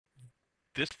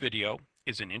This video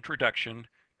is an introduction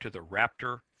to the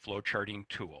Raptor flowcharting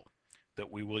tool that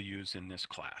we will use in this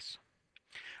class.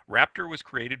 Raptor was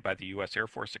created by the U.S. Air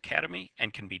Force Academy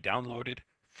and can be downloaded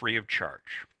free of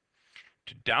charge.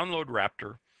 To download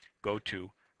Raptor, go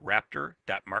to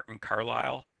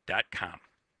raptor.martincarlisle.com.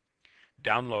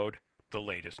 Download the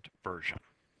latest version.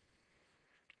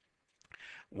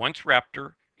 Once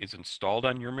Raptor is installed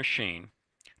on your machine,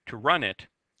 to run it,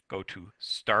 go to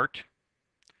Start,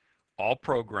 All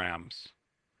Programs,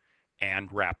 and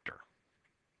Raptor.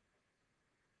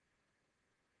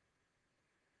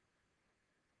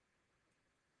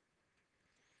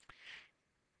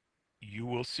 You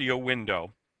will see a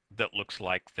window that looks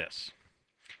like this.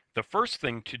 The first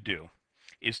thing to do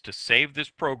is to save this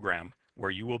program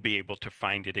where you will be able to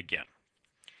find it again.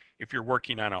 If you're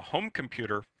working on a home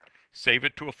computer, save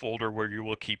it to a folder where you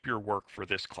will keep your work for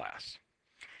this class.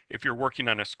 If you're working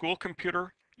on a school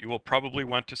computer, you will probably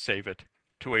want to save it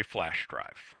to a flash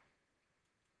drive.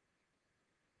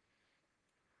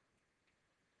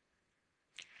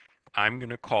 I'm going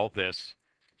to call this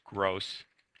gross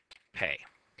pay.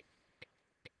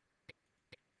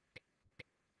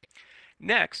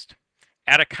 Next,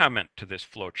 add a comment to this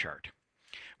flowchart,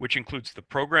 which includes the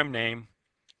program name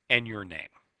and your name.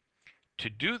 To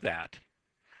do that,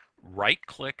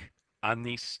 right-click on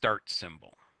the Start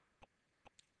symbol.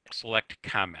 Select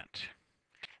Comment.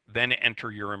 Then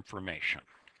enter your information.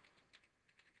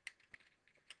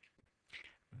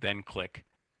 Then click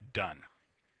Done.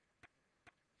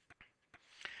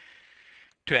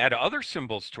 To add other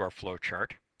symbols to our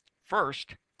flowchart,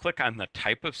 first click on the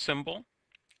type of symbol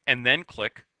and then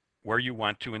click where you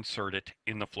want to insert it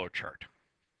in the flowchart.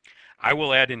 I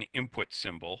will add an input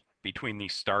symbol between the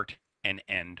start and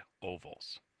end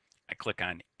ovals. I click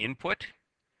on Input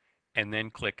and then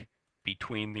click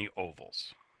between the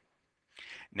ovals.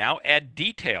 Now add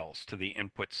details to the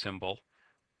input symbol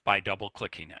by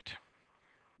double-clicking it.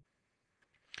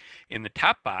 In the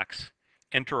top box,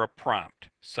 enter a prompt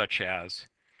such as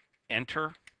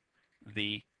enter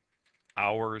the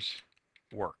hours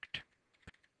worked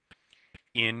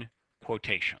in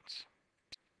quotations.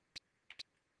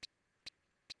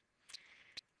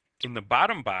 In the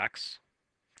bottom box,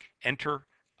 enter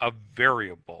a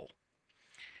variable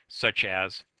such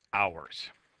as hours.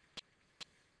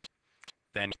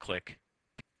 Then click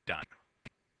Done.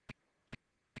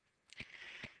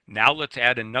 Now let's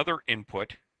add another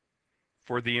input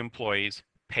for the employee's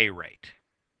pay rate.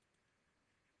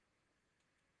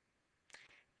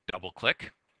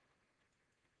 Double-click.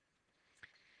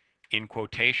 In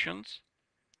quotations,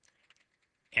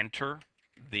 enter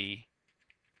the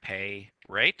pay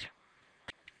rate,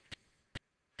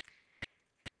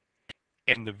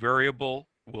 and the variable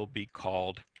will be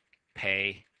called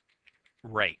pay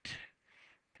rate.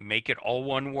 Make it all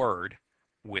one word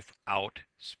without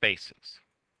spaces.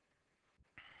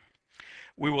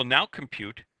 We will now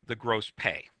compute the gross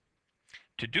pay.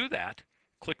 To do that,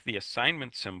 click the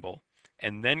assignment symbol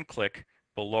and then click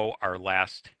below our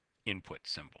last input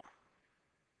symbol.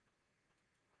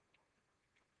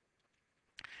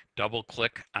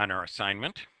 Double-click on our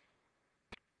assignment.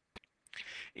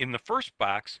 In the first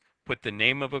box, put the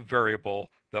name of a variable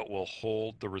that will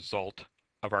hold the result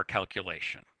of our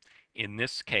calculation. In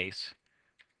this case,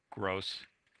 gross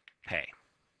pay.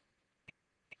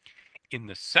 In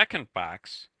the second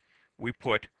box, we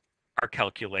put our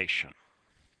calculation.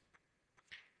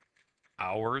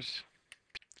 Hours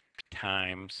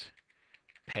times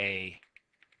pay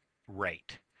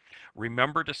rate.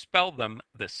 Remember to spell them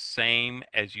the same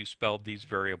as you spelled these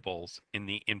variables in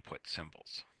the input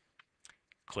symbols.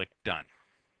 Click Done.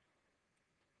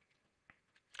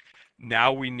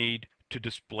 Now we need to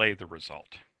display the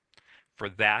result. For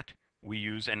that, we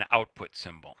use an output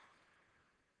symbol.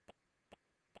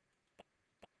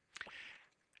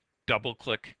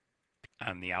 Double-click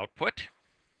on the output.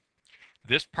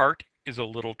 This part is a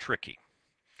little tricky.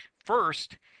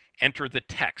 First, enter the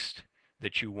text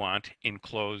that you want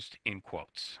enclosed in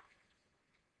quotes.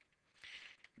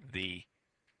 The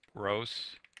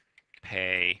gross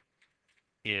pay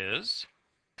is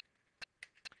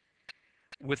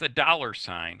with a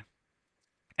 $sign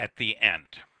at the end.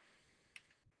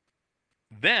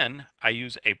 Then I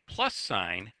use a plus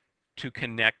sign to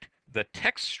connect the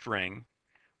text string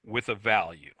with a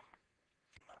value.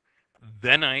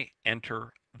 Then I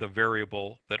enter the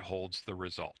variable that holds the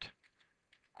result,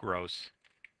 gross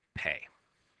pay.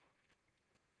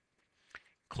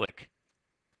 Click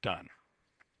Done.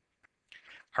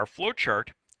 Our flowchart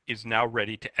is now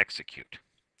ready to execute.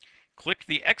 Click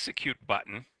the Execute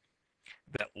button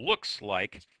that looks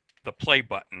like the play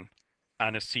button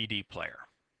on a CD player.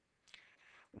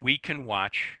 we can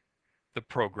watch the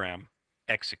program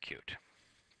execute.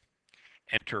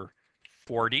 Enter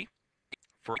 40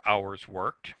 for hours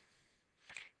worked.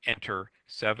 Enter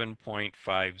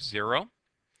 7.50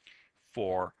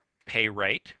 for pay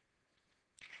rate.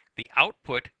 The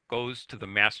output goes to the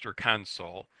master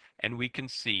console, and we can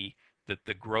see that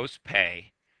the gross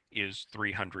pay is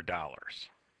 $300.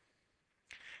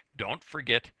 Don't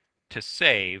forget to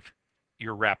save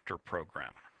your Raptor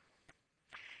program.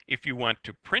 If you want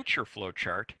to print your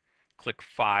flowchart, click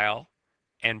File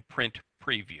and Print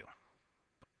Preview.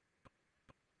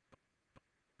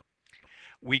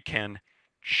 We can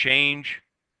change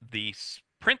the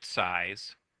print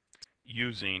size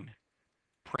using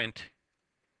Print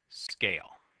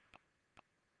Scale.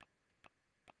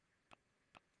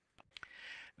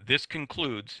 This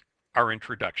concludes our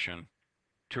introduction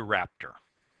to Raptor.